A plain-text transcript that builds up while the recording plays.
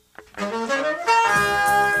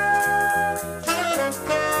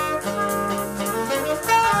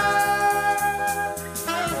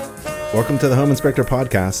Welcome to the Home Inspector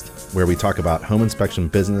Podcast, where we talk about home inspection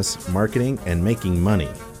business, marketing, and making money.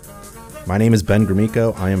 My name is Ben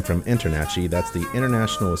Gromyko. I am from INTERNACHI. That's the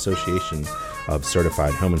International Association of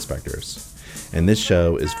Certified Home Inspectors. And this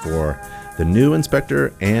show is for the new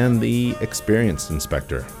inspector and the experienced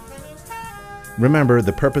inspector. Remember,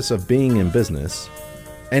 the purpose of being in business,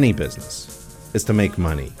 any business, is to make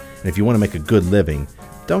money. And if you want to make a good living,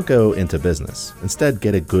 don't go into business. Instead,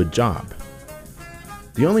 get a good job.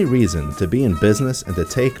 The only reason to be in business and to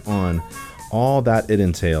take on all that it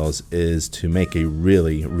entails is to make a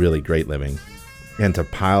really, really great living and to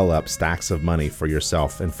pile up stacks of money for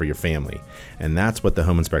yourself and for your family. And that's what the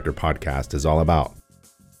Home Inspector Podcast is all about.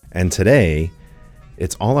 And today,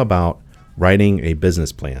 it's all about writing a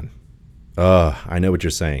business plan. I know what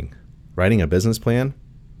you're saying. Writing a business plan?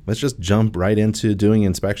 Let's just jump right into doing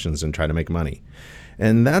inspections and try to make money.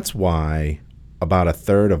 And that's why about a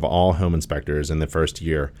third of all home inspectors in the first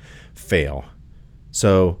year fail.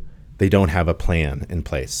 So they don't have a plan in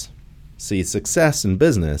place. See, success in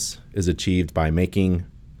business is achieved by making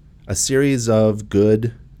a series of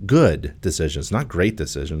good decisions, not great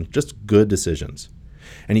decisions, just good decisions.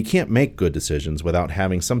 And you can't make good decisions without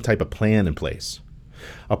having some type of plan in place.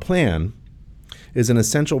 A plan is an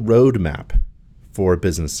essential roadmap for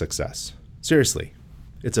business success. Seriously,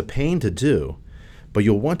 it's a pain to do, but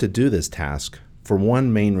you'll want to do this task for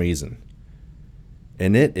one main reason,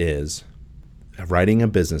 and it is writing a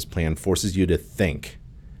business plan forces you to think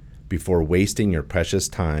before wasting your precious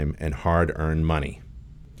time and hard-earned money.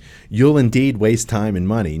 You'll indeed waste time and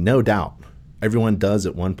money, no doubt. Everyone does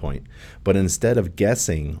at one point, but instead of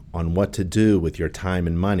guessing on what to do with your time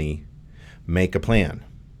and money, make a plan.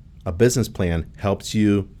 A business plan helps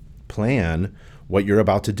you plan what you're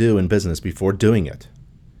about to do in business before doing it.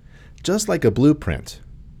 Just like a blueprint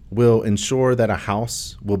will ensure that a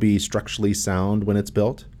house will be structurally sound when it's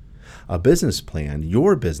built, a business plan,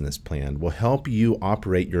 your business plan, will help you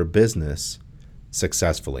operate your business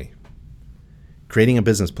successfully. Creating a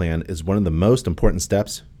business plan is one of the most important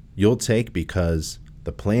steps you'll take because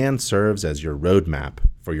the plan serves as your roadmap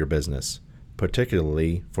for your business,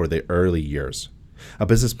 particularly for the early years. A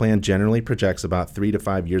business plan generally projects about 3 to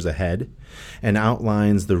 5 years ahead and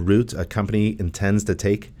outlines the route a company intends to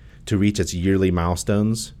take to reach its yearly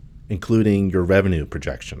milestones, including your revenue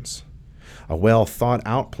projections. A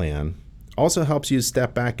well-thought-out plan also helps you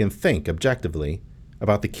step back and think objectively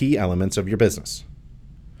about the key elements of your business.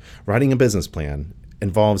 Writing a business plan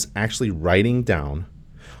involves actually writing down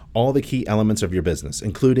all the key elements of your business,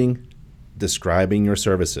 including describing your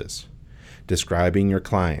services, describing your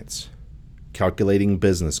clients, calculating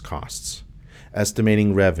business costs,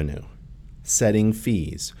 estimating revenue, setting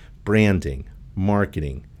fees, branding,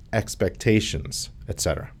 marketing, expectations,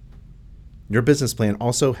 etc. Your business plan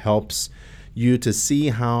also helps you to see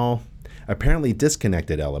how apparently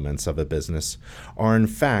disconnected elements of a business are in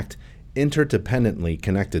fact interdependently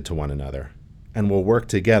connected to one another and will work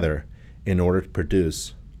together in order to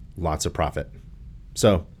produce lots of profit.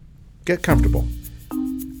 So, get comfortable,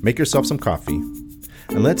 make yourself some coffee,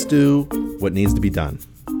 and let's do what needs to be done.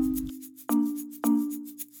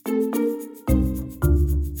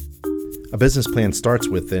 A business plan starts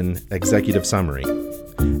with an executive summary.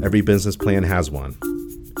 Every business plan has one.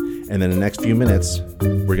 And in the next few minutes,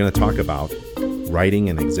 we're going to talk about writing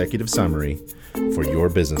an executive summary for your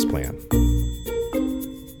business plan.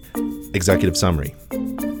 Executive summary.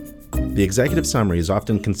 The executive summary is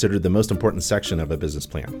often considered the most important section of a business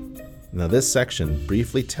plan. Now, this section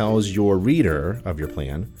briefly tells your reader of your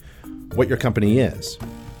plan what your company is,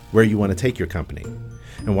 where you want to take your company,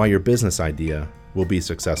 and why your business idea will be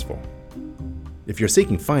successful. If you're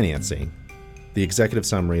seeking financing, the executive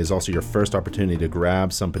summary is also your first opportunity to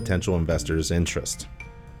grab some potential investors' interest.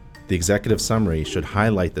 The executive summary should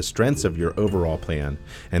highlight the strengths of your overall plan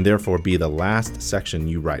and therefore be the last section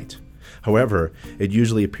you write. However, it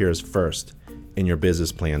usually appears first in your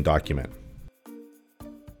business plan document.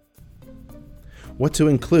 What to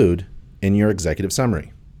include in your executive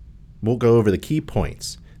summary? We'll go over the key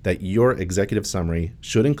points that your executive summary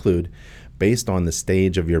should include based on the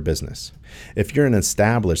stage of your business. If you're an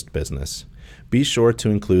established business, be sure to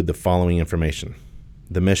include the following information.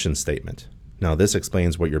 The mission statement. Now, this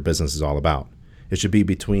explains what your business is all about. It should be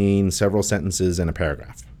between several sentences and a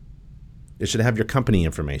paragraph. It should have your company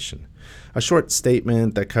information, a short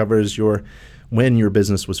statement that covers when your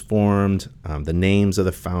business was formed, the names of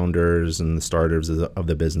the founders and the starters of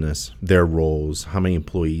the business, their roles, how many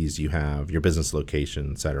employees you have, your business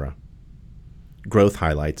location, etc. Growth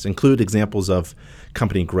highlights include examples of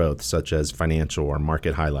company growth, such as financial or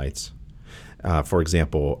market highlights. For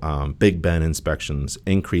example, Big Ben inspections,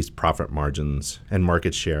 increased profit margins and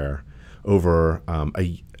market share over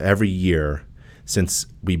every year since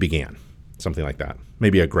we began, something like that,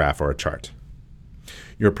 maybe a graph or a chart.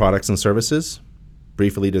 Your products and services,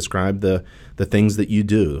 briefly describe the things that you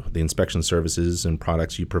do, the inspection services and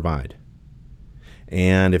products you provide.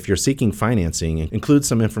 And if you're seeking financing, include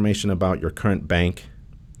some information about your current bank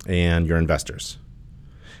and your investors.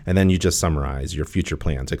 And then you just summarize your future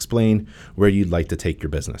plans. Explain where you'd like to take your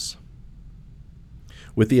business.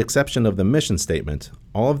 With the exception of the mission statement,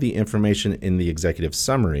 all of the information in the executive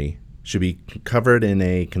summary should be covered in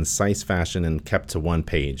a concise fashion and kept to one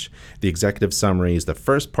page. The executive summary is the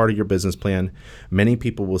first part of your business plan. Many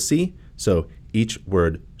people will see, so each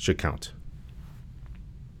word should count.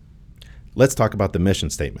 Let's talk about the mission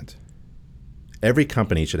statement. Every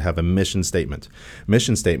company should have a mission statement.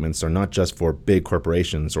 Mission statements are not just for big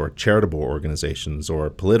corporations or charitable organizations or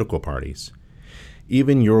political parties.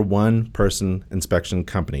 Even your one-person inspection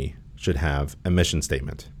company should have a mission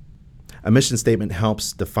statement. A mission statement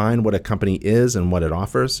helps define what a company is and what it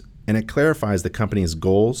offers, and it clarifies the company's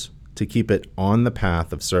goals to keep it on the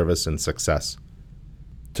path of service and success.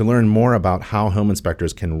 To learn more about how home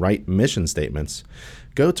inspectors can write mission statements,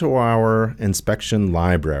 go to our inspection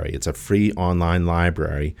library. It's a free online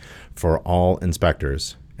library for all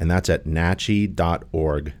inspectors, and that's at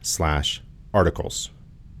nachi.org/articles.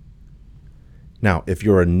 Now, if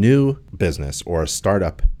you're a new business or a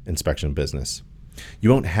startup inspection business, you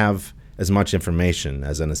won't have as much information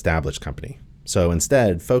as an established company. So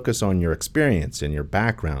instead, focus on your experience and your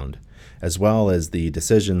background, as well as the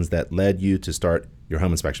decisions that led you to start your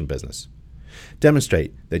home inspection business.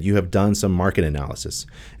 Demonstrate that you have done some market analysis.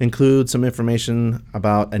 Include some information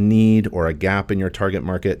about a need or a gap in your target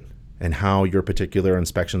market and how your particular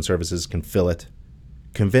inspection services can fill it.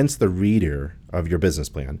 Convince the reader of your business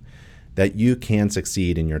plan that you can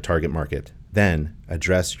succeed in your target market. Then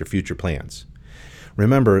address your future plans.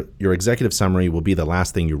 Remember, your executive summary will be the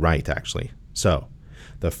last thing you write, actually. So,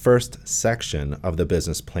 the first section of the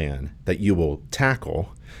business plan that you will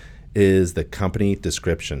tackle is the company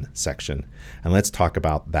description section. And let's talk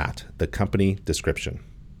about that, the company description.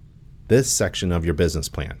 This section of your business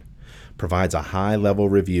plan provides a high-level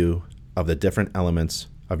review of the different elements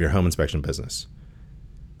of your home inspection business.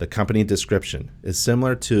 The company description is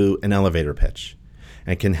similar to an elevator pitch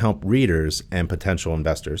and can help readers and potential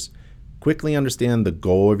investors quickly understand the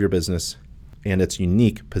goal of your business and its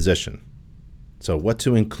unique position. So what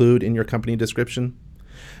to include in your company description?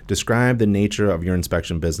 Describe the nature of your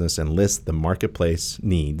inspection business and list the marketplace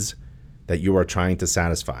needs that you are trying to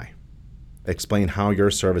satisfy. Explain how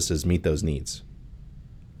your services meet those needs.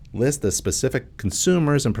 List the specific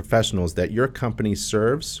consumers and professionals that your company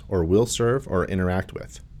serves or will serve or interact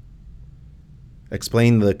with.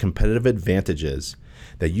 Explain the competitive advantages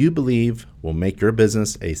that you believe will make your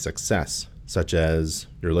business a success, such as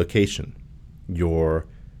your location, your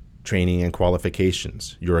training and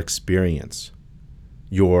qualifications, your experience,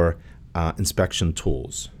 your inspection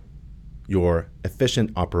tools, your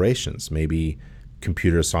efficient operations, maybe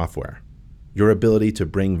computer software, your ability to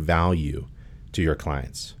bring value to your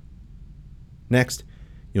clients. Next,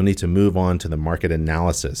 you'll need to move on to the market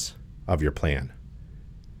analysis of your plan.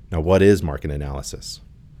 Now, what is market analysis?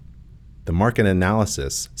 The market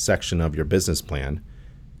analysis section of your business plan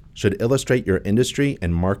should illustrate your industry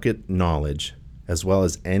and market knowledge, as well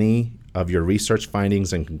as any of your research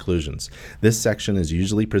findings and conclusions. This section is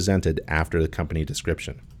usually presented after the company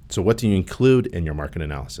description. So what do you include in your market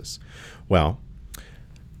analysis? Well,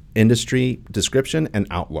 industry description and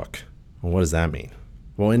outlook. Well, what does that mean?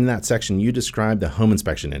 Well, in that section, you describe the home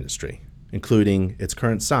inspection industry, including its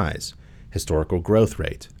current size, historical growth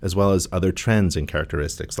rate, as well as other trends and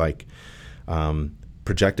characteristics like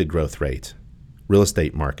projected growth rate, real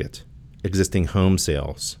estate market, existing home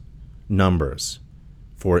sales, numbers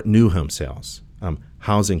for new home sales,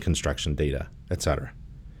 housing construction data, etc.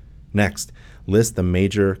 Next, list the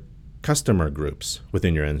major customer groups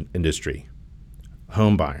within your industry.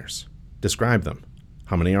 Home buyers, describe them.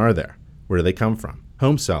 How many are there? Where do they come from?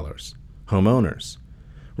 Home sellers, homeowners,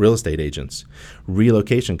 real estate agents,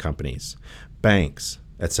 relocation companies, banks,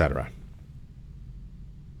 etc.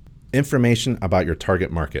 Information about your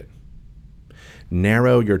target market.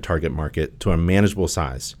 Narrow your target market to a manageable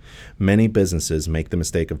size. Many businesses make the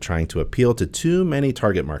mistake of trying to appeal to too many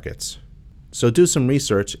target markets. So do some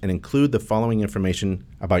research and include the following information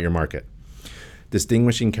about your market.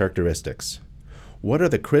 Distinguishing characteristics. What are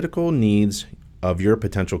the critical needs of your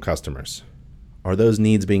potential customers? Are those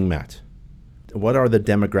needs being met? What are the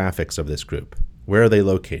demographics of this group? Where are they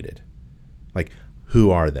located? Like, who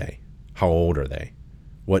are they? How old are they?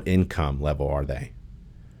 What income level are they?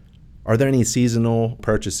 Are there any seasonal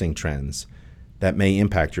purchasing trends that may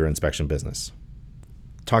impact your inspection business.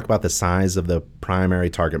 Talk about the size of the primary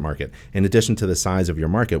target market. In addition to the size of your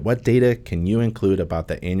market, what data can you include about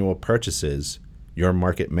the annual purchases your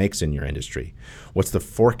market makes in your industry? What's the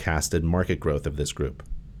forecasted market growth of this group?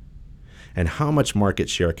 And how much market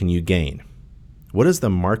share can you gain? What is the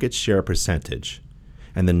market share percentage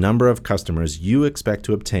and the number of customers you expect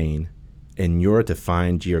to obtain in your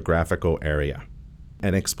defined geographical area?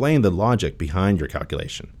 And explain the logic behind your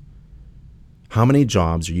calculation. How many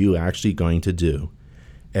jobs are you actually going to do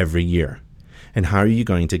every year? And how are you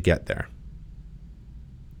going to get there?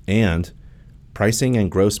 And pricing and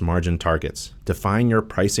gross margin targets. Define your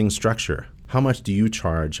pricing structure. How much do you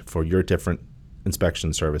charge for your different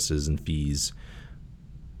inspection services and fees?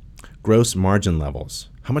 Gross margin levels.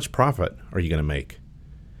 How much profit are you going to make?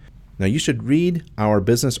 Now, you should read our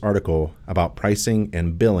business article about pricing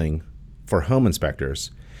and billing for home inspectors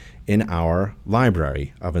in our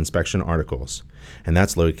library of inspection articles, and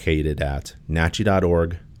that's located at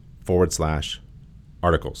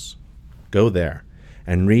nachi.org/articles. Go there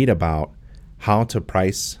and read about how to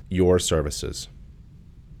price your services.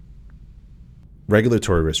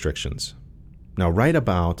 Regulatory restrictions. Now, write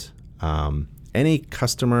about any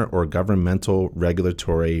customer or governmental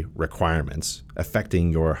regulatory requirements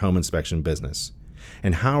affecting your home inspection business,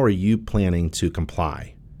 and how are you planning to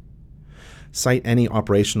comply? Cite any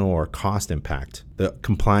operational or cost impact the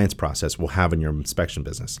compliance process will have in your inspection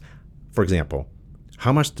business. For example,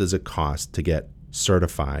 how much does it cost to get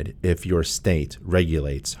certified if your state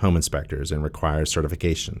regulates home inspectors and requires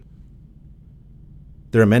certification?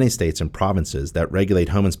 There are many states and provinces that regulate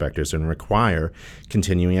home inspectors and require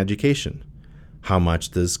continuing education. How much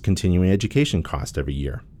does continuing education cost every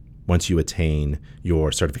year once you attain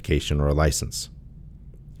your certification or a license?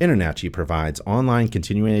 InterNACHI provides online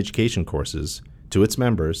continuing education courses to its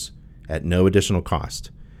members at no additional cost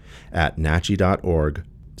at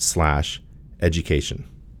nachi.org/education.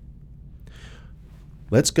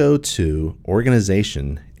 Let's go to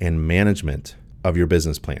organization and management of your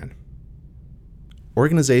business plan.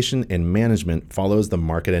 Organization and management follows the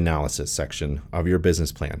market analysis section of your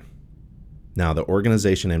business plan. Now, the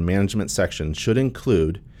organization and management section should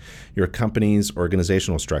include your company's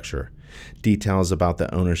organizational structure, details about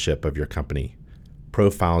the ownership of your company,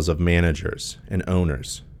 profiles of managers and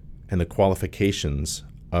owners, and the qualifications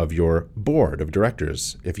of your board of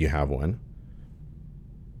directors, if you have one.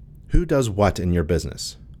 Who does what in your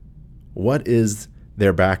business? What is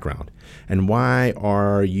their background? And why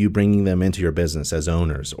are you bringing them into your business as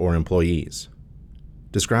owners or employees?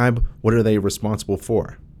 Describe what are they responsible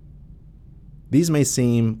for. These may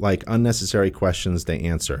seem like unnecessary questions to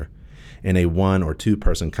answer in a 1 or 2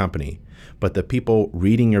 person company, but the people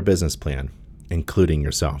reading your business plan, including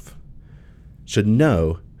yourself, should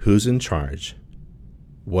know who's in charge,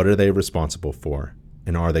 what are they responsible for,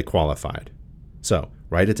 and are they qualified. So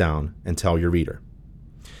write it down and tell your reader.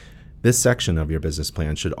 This section of your business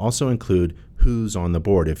plan should also include who's on the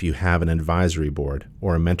board if you have an advisory board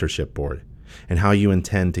or a mentorship board, and how you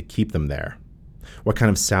intend to keep them there. What kind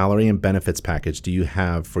of salary and benefits package do you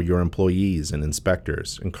have for your employees and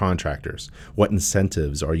inspectors and contractors? What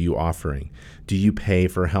incentives are you offering? Do you pay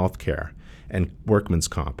for health care and workman's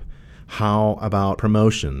comp? How about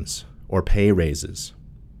promotions or pay raises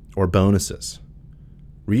or bonuses?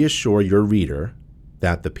 Reassure your reader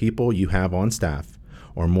that the people you have on staff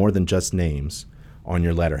are more than just names on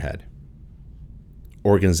your letterhead.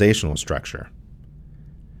 Organizational structure.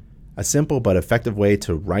 A simple but effective way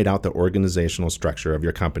to write out the organizational structure of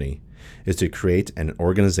your company is to create an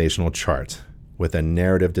organizational chart with a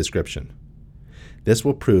narrative description. This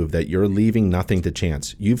will prove that you're leaving nothing to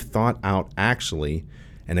chance. You've thought out actually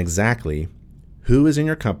and exactly who is in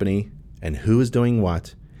your company and who is doing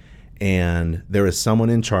what, and there is someone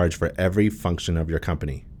in charge for every function of your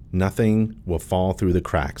company. Nothing will fall through the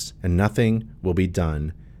cracks, and nothing will be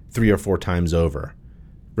done 3 or 4 times over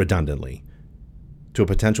redundantly. To a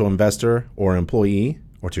potential investor or employee,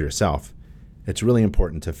 or to yourself, it's really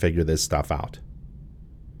important to figure this stuff out.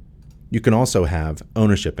 You can also have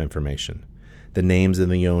ownership information, the names of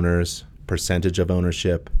the owners, percentage of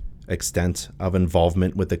ownership, extent of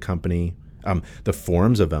involvement with the company, the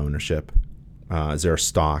forms of ownership. Is there a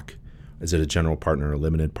stock? Is it a general partner or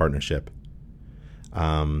limited partnership?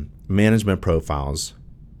 Management profiles.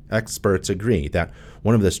 Experts agree that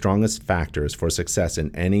one of the strongest factors for success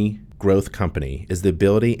in any growth company is the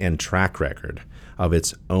ability and track record of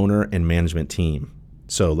its owner and management team.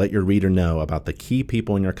 So let your reader know about the key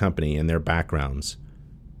people in your company and their backgrounds.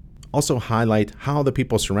 Also highlight how the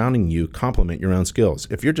people surrounding you complement your own skills.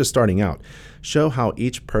 If you're just starting out, show how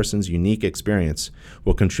each person's unique experience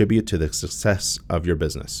will contribute to the success of your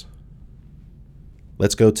business.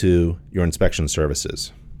 Let's go to your inspection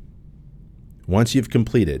services. Once you've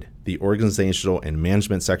completed the organizational and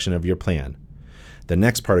management section of your plan, the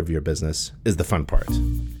next part of your business is the fun part.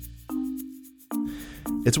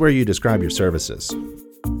 It's where you describe your services,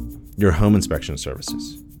 your home inspection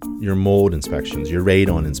services, your mold inspections, your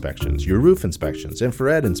radon inspections, your roof inspections,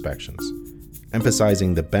 infrared inspections,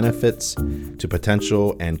 emphasizing the benefits to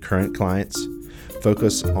potential and current clients.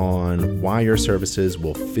 Focus on why your services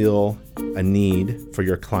will fill a need for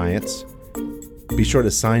your clients. Be sure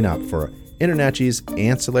to sign up for InterNACHI's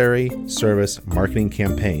Ancillary Service Marketing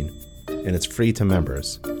Campaign, and it's free to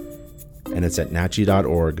members. And it's at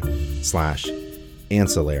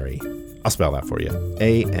nachi.org/ancillary. I'll spell that for you.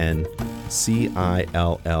 ANCILLARY.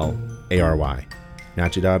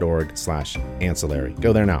 nachi.org/ancillary.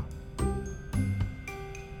 Go there now.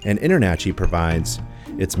 And InterNACHI provides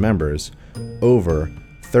its members over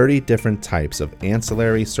 30 different types of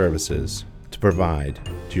ancillary services to provide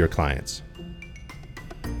to your clients.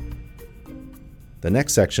 The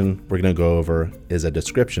next section we're going to go over is a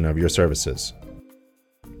description of your services.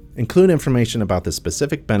 Include information about the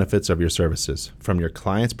specific benefits of your services from your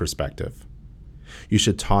client's perspective. You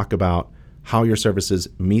should talk about how your services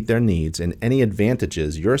meet their needs and any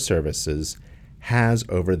advantages your services has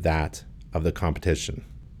over that of the competition.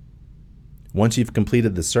 Once you've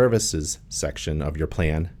completed the services section of your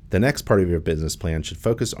plan, the next part of your business plan should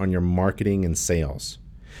focus on your marketing and sales.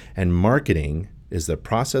 And marketing is the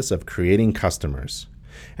process of creating customers,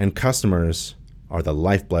 and customers are the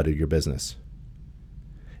lifeblood of your business.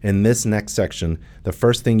 In this next section, the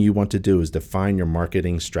first thing you want to do is define your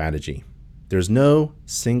marketing strategy. There's no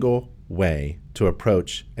single way to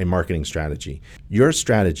approach a marketing strategy. Your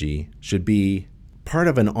strategy should be part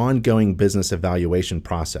of an ongoing business evaluation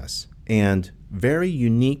process and very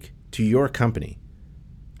unique to your company.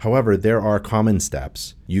 However, there are common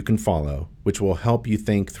steps you can follow which will help you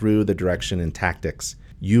think through the direction and tactics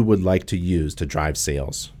you would like to use to drive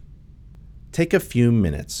sales. Take a few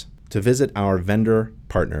minutes to visit our vendor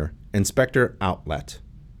partner, Inspector Outlet,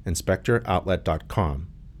 inspectoroutlet.com,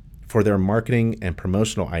 for their marketing and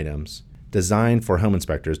promotional items designed for home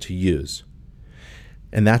inspectors to use.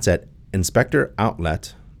 And that's at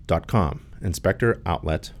inspectoroutlet.com,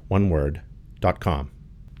 inspectoroutlet, one word, .com.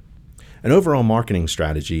 An overall marketing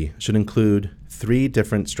strategy should include 3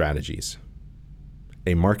 different strategies: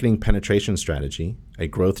 a marketing penetration strategy, a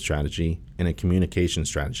growth strategy, and a communication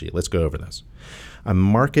strategy. Let's go over this. A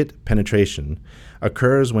market penetration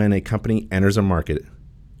occurs when a company enters a market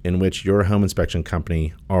in which your home inspection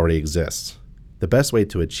company already exists. The best way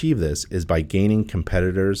to achieve this is by gaining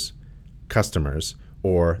competitors, customers,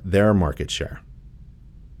 or their market share.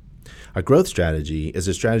 A growth strategy is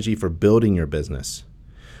a strategy for building your business,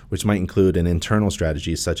 which might include an internal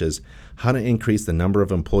strategy such as how to increase the number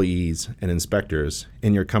of employees and inspectors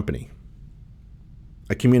in your company.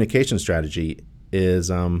 A communication strategy is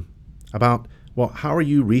about, how are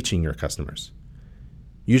you reaching your customers?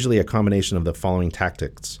 Usually a combination of the following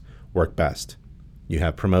tactics work best. You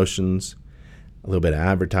have promotions, a little bit of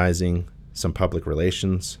advertising, some public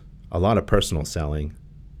relations, a lot of personal selling,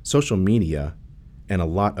 social media, and a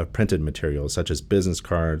lot of printed materials such as business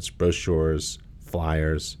cards, brochures,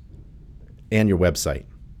 flyers, and your website.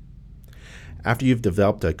 After you've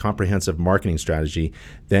developed a comprehensive marketing strategy,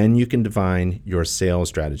 then you can define your sales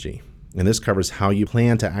strategy. And this covers how you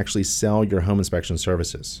plan to actually sell your home inspection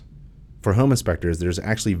services. For home inspectors, there's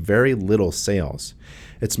actually very little sales.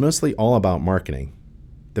 It's mostly all about marketing.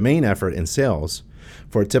 The main effort in sales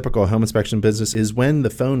for a typical home inspection business is when the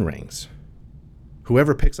phone rings.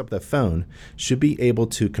 Whoever picks up the phone should be able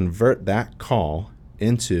to convert that call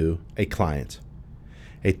into a client.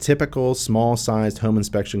 A typical small-sized home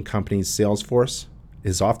inspection company's sales force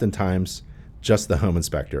is oftentimes just the home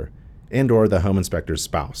inspector and/or the home inspector's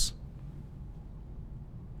spouse.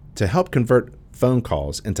 To help convert phone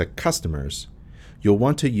calls into customers, you'll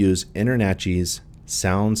want to use InterNACHI's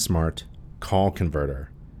SoundSmart Call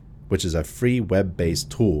Converter, which is a free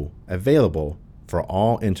web-based tool available for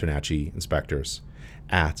all InterNACHI inspectors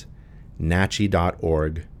at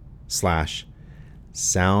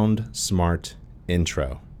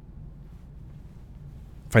nachi.org/soundsmartintro.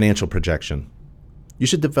 Financial projection. You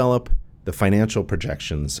should develop the financial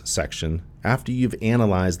projections section after you've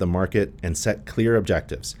analyzed the market and set clear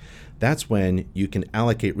objectives. That's when you can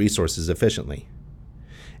allocate resources efficiently.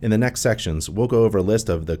 In the next sections, we'll go over a list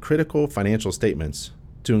of the critical financial statements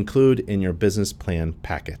to include in your business plan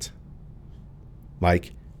packet,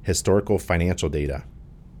 like historical financial data.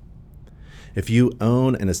 If you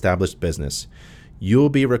own an established business, you'll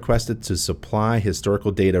be requested to supply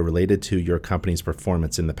historical data related to your company's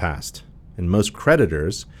performance in the past. And most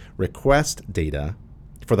creditors request data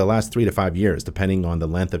for the last 3 to 5 years, depending on the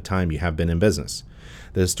length of time you have been in business.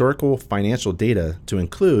 The historical financial data to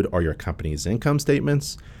include are your company's income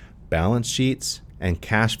statements, balance sheets, and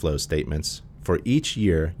cash flow statements for each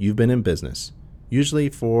year you've been in business, usually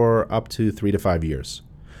for up to 3 to 5 years.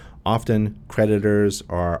 Often, creditors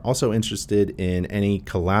are also interested in any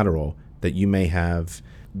collateral that you may have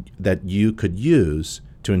that you could use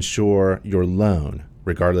to ensure your loan,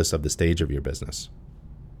 regardless of the stage of your business.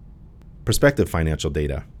 Prospective financial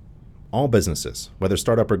data. All businesses, whether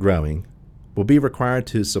startup or growing, will be required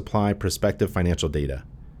to supply prospective financial data.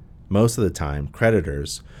 Most of the time,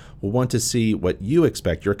 creditors will want to see what you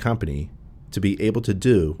expect your company to be able to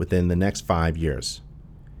do within the next 5 years.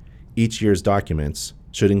 Each year's documents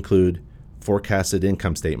should include forecasted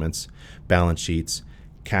income statements, balance sheets,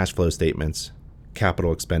 cash flow statements,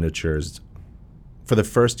 capital expenditures. For the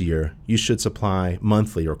first year, you should supply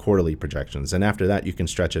monthly or quarterly projections, and after that, you can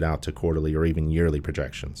stretch it out to quarterly or even yearly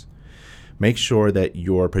projections. Make sure that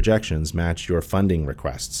your projections match your funding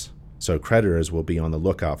requests, so creditors will be on the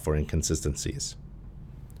lookout for inconsistencies.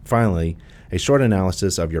 Finally, a short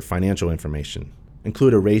analysis of your financial information.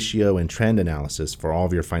 Include a ratio and trend analysis for all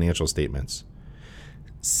of your financial statements.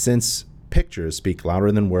 Since pictures speak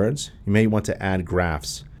louder than words, you may want to add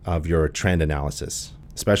graphs of your trend analysis,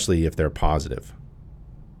 especially if they're positive.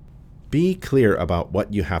 Be clear about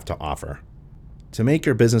what you have to offer. To make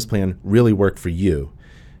your business plan really work for you,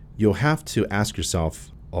 you'll have to ask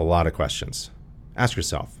yourself a lot of questions. Ask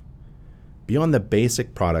yourself, beyond the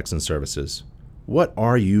basic products and services, what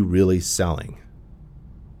are you really selling?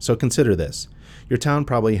 So consider this. Your town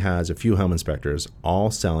probably has a few home inspectors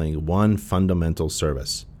all selling one fundamental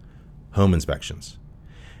service, home inspections.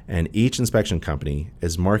 And each inspection company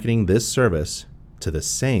is marketing this service to the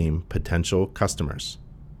same potential customers.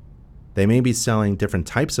 They may be selling different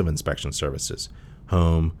types of inspection services,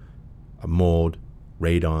 home, mold,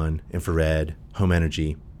 radon, infrared, home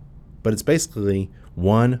energy, but it's basically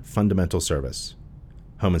one fundamental service,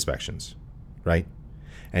 home inspections, right?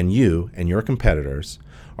 And you and your competitors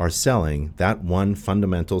are selling that one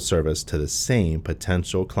fundamental service to the same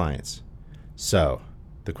potential clients. So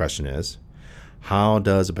the question is, how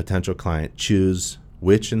does a potential client choose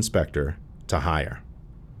which inspector to hire?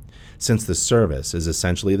 Since the service is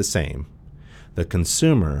essentially the same, the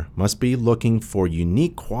consumer must be looking for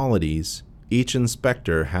unique qualities each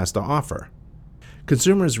inspector has to offer.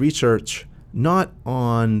 Consumers research not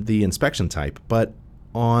on the inspection type, but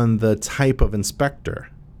on the type of inspector.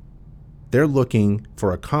 They're looking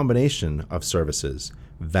for a combination of services,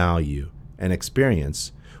 value, and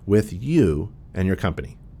experience with you and your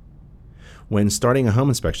company. When starting a home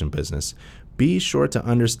inspection business, be sure to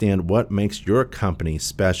understand what makes your company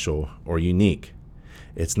special or unique.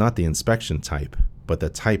 It's not the inspection type, but the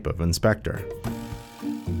type of inspector.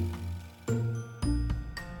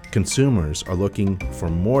 Consumers are looking for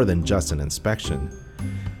more than just an inspection.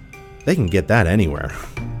 They can get that anywhere.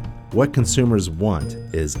 What consumers want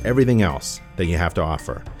is everything else that you have to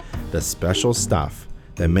offer, the special stuff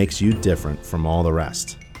that makes you different from all the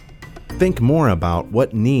rest. Think more about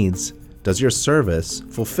what needs does your service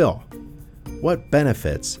fulfill? What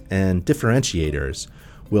benefits and differentiators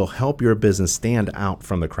will help your business stand out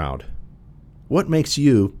from the crowd? What makes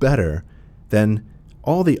you better than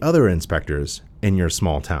all the other inspectors in your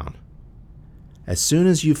small town? As soon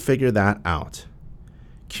as you figure that out,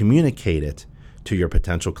 communicate it to your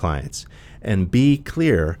potential clients and be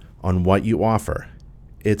clear on what you offer.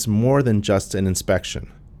 It's more than just an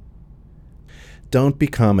inspection. Don't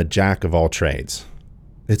become a jack of all trades.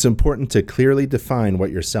 It's important to clearly define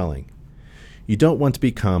what you're selling. You don't want to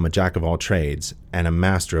become a jack of all trades and a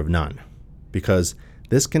master of none, because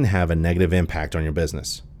this can have a negative impact on your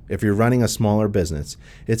business. If you're running a smaller business,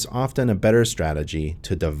 it's often a better strategy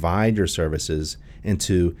to divide your services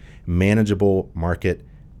into manageable market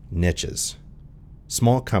niches.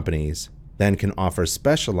 Small companies then can offer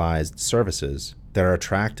specialized services that are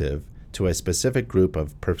attractive to a specific group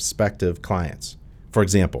of prospective clients. For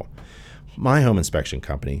example, my home inspection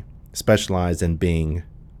company specialized in being,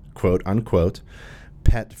 quote unquote,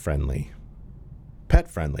 pet friendly. Pet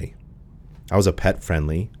friendly. I was a pet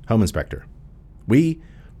friendly home inspector. We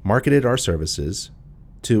marketed our services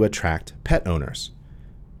to attract pet owners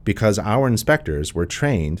because our inspectors were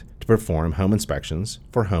trained to perform home inspections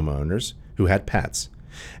for homeowners who had pets.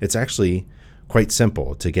 It's actually quite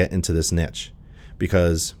simple to get into this niche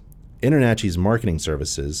because InterNACHI's marketing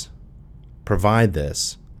services provide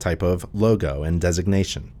this type of logo and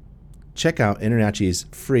designation. Check out InterNACHI's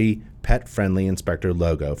free pet-friendly inspector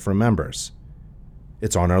logo for members.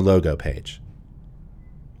 It's on our logo page.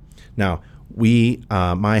 Now,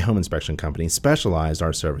 my home inspection company specialized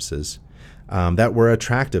our services that were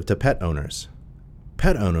attractive to pet owners.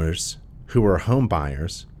 Pet owners who were home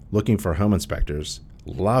buyers looking for home inspectors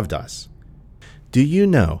loved us. Do you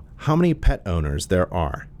know how many pet owners there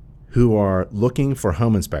are who are looking for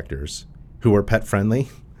home inspectors who are pet friendly?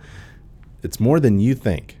 It's more than you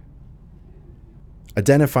think.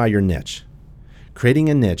 Identify your niche. Creating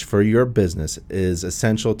a niche for your business is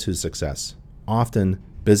essential to success. Often,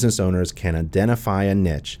 business owners can identify a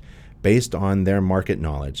niche based on their market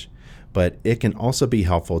knowledge, but it can also be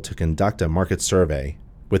helpful to conduct a market survey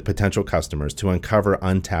with potential customers to uncover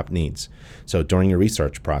untapped needs. So during your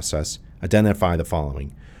research process, identify the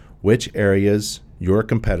following: which areas your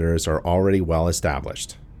competitors are already well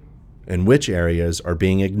established, and which areas are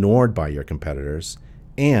being ignored by your competitors,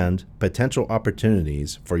 and potential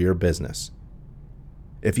opportunities for your business.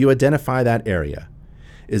 If you identify that area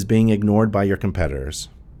is being ignored by your competitors,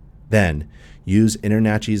 then use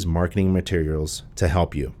InterNACHI's marketing materials to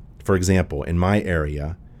help you. For example, in my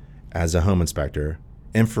area, as a home inspector,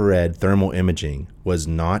 infrared thermal imaging was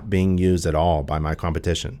not being used at all by my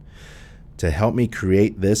competition. To help me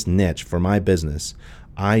create this niche for my business,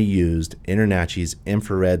 I used InterNACHI's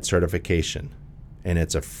infrared certification, and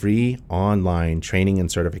it's a free online training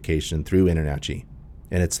and certification through InterNACHI,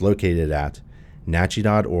 and it's located at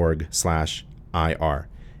nachi.org/IR,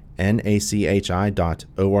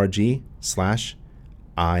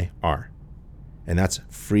 nachi.org/IR, and that's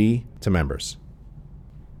free to members.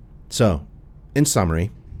 So, in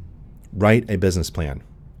summary, write a business plan.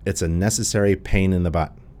 It's a necessary pain in the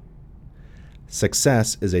butt.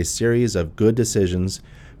 Success is a series of good decisions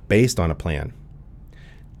based on a plan.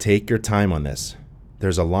 Take your time on this.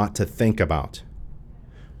 There's a lot to think about.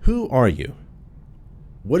 Who are you?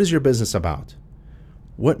 What is your business about?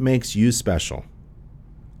 What makes you special?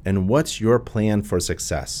 And what's your plan for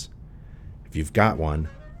success? If you've got one,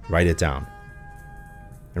 write it down.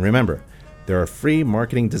 And remember, there are free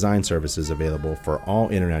marketing design services available for all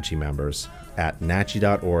InterNACHI members at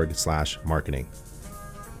nachi.org/marketing.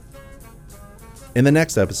 In the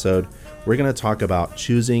next episode, we're going to talk about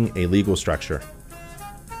choosing a legal structure.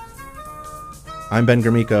 I'm Ben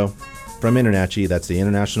Gromyko from InterNACHI, that's the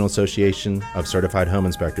International Association of Certified Home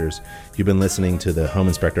Inspectors. You've been listening to the Home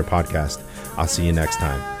Inspector Podcast. I'll see you next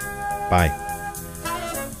time. Bye.